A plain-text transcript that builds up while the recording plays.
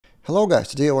Hello guys,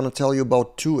 today I want to tell you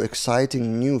about two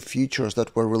exciting new features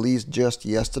that were released just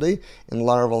yesterday in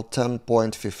Laravel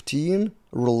 10.15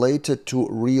 related to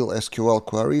real SQL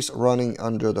queries running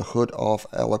under the hood of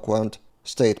Eloquent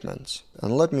statements.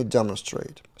 And let me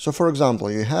demonstrate. So for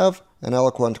example, you have an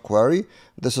Eloquent query.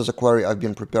 This is a query I've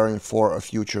been preparing for a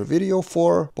future video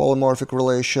for polymorphic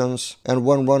relations. And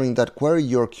when running that query,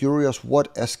 you're curious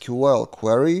what SQL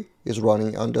query is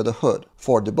running under the hood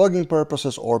for debugging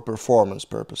purposes or performance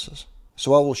purposes.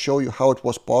 So I will show you how it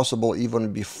was possible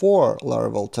even before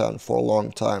Laravel 10 for a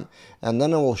long time, and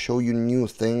then I will show you new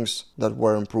things that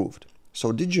were improved.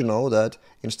 So did you know that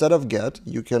instead of get,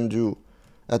 you can do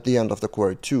at the end of the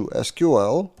query to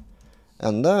SQL,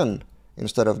 and then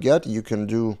instead of get, you can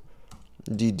do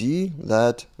dd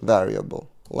that variable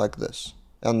like this.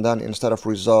 And then instead of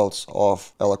results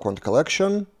of Eloquent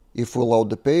collection, if we load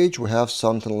the page, we have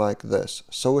something like this.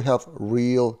 So we have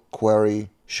real query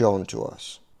shown to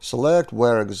us. Select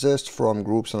where exists from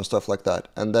groups and stuff like that.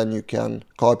 And then you can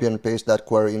copy and paste that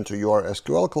query into your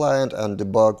SQL client and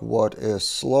debug what is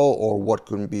slow or what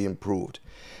could be improved.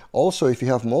 Also, if you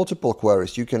have multiple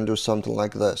queries, you can do something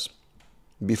like this.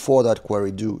 Before that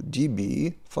query, do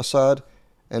db facade,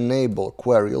 enable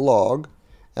query log,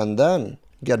 and then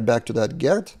get back to that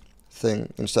get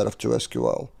thing instead of to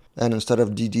SQL. And instead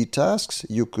of dd tasks,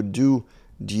 you could do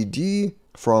dd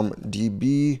from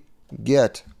db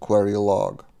get query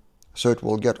log. So it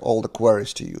will get all the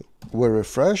queries to you. We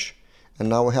refresh, and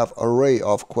now we have array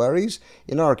of queries.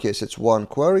 In our case, it's one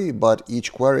query, but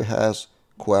each query has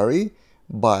query,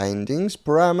 bindings,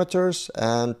 parameters,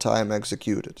 and time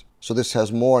executed. So this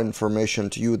has more information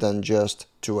to you than just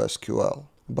to SQL.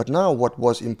 But now what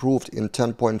was improved in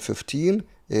 10.15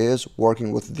 is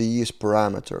working with these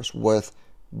parameters, with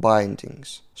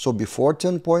bindings. So before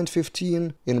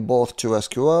 10.15, in both to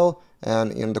SQL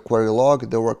and in the query log,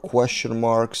 there were question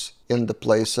marks in the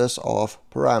places of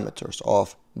parameters,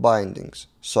 of bindings.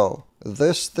 So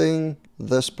this thing,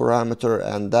 this parameter,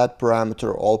 and that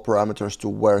parameter, all parameters to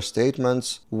where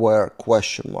statements were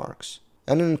question marks.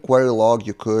 And in query log,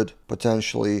 you could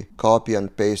potentially copy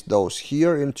and paste those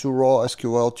here into raw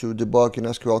SQL to debug in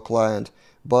SQL client,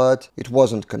 but it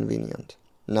wasn't convenient.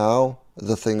 Now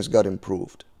the things got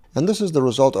improved. And this is the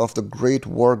result of the great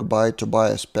work by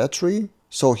Tobias Petri.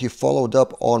 So he followed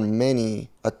up on many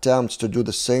attempts to do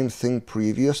the same thing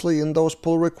previously in those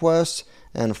pull requests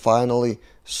and finally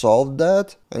solved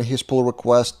that. And his pull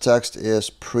request text is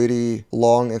pretty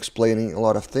long, explaining a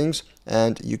lot of things.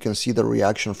 And you can see the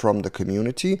reaction from the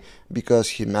community because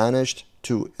he managed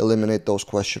to eliminate those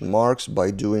question marks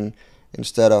by doing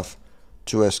instead of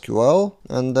to SQL.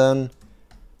 And then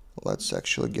let's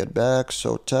actually get back.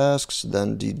 So tasks,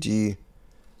 then dd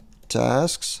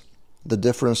tasks. The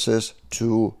difference is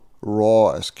to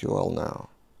raw SQL now.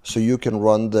 So you can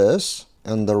run this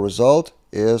and the result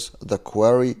is the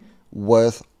query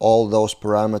with all those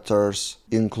parameters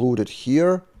included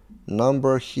here,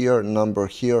 number here, number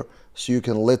here. So you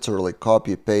can literally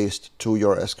copy paste to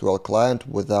your SQL client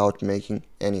without making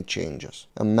any changes.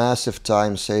 A massive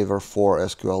time saver for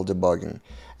SQL debugging.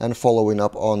 And following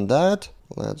up on that,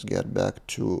 let's get back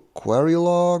to query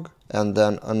log, and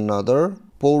then another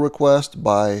pull request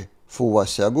by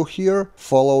Fuwasegu here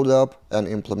followed up and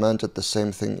implemented the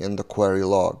same thing in the query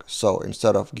log. So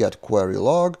instead of get query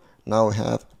log, now we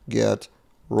have get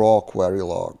raw query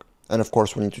log. And of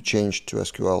course we need to change to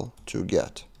SQL to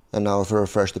get. And now if we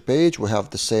refresh the page, we have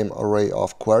the same array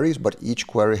of queries, but each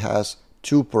query has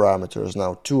two parameters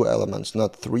now, two elements,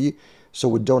 not three. So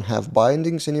we don't have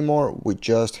bindings anymore, we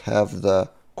just have the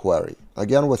query.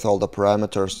 Again, with all the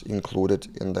parameters included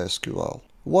in the SQL.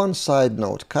 One side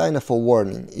note, kind of a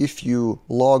warning, if you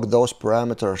log those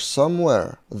parameters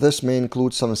somewhere, this may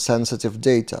include some sensitive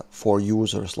data for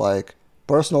users like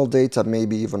personal data,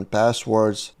 maybe even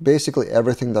passwords, basically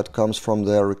everything that comes from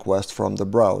their request from the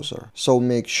browser. So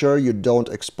make sure you don't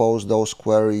expose those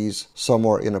queries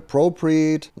somewhere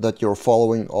inappropriate, that you're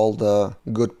following all the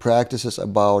good practices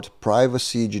about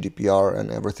privacy, GDPR,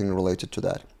 and everything related to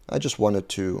that. I just wanted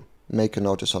to make a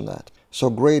notice on that. So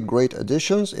great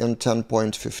additions in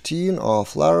 10.15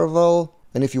 of Laravel.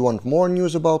 And if you want more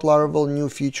news about Laravel, new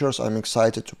features, I'm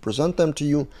excited to present them to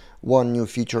you. One new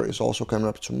feature is also coming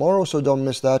up tomorrow, so don't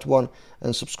miss that one.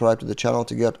 And subscribe to the channel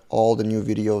to get all the new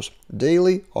videos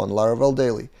daily on Laravel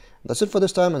Daily. That's it for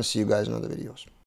this time, and see you guys in other videos.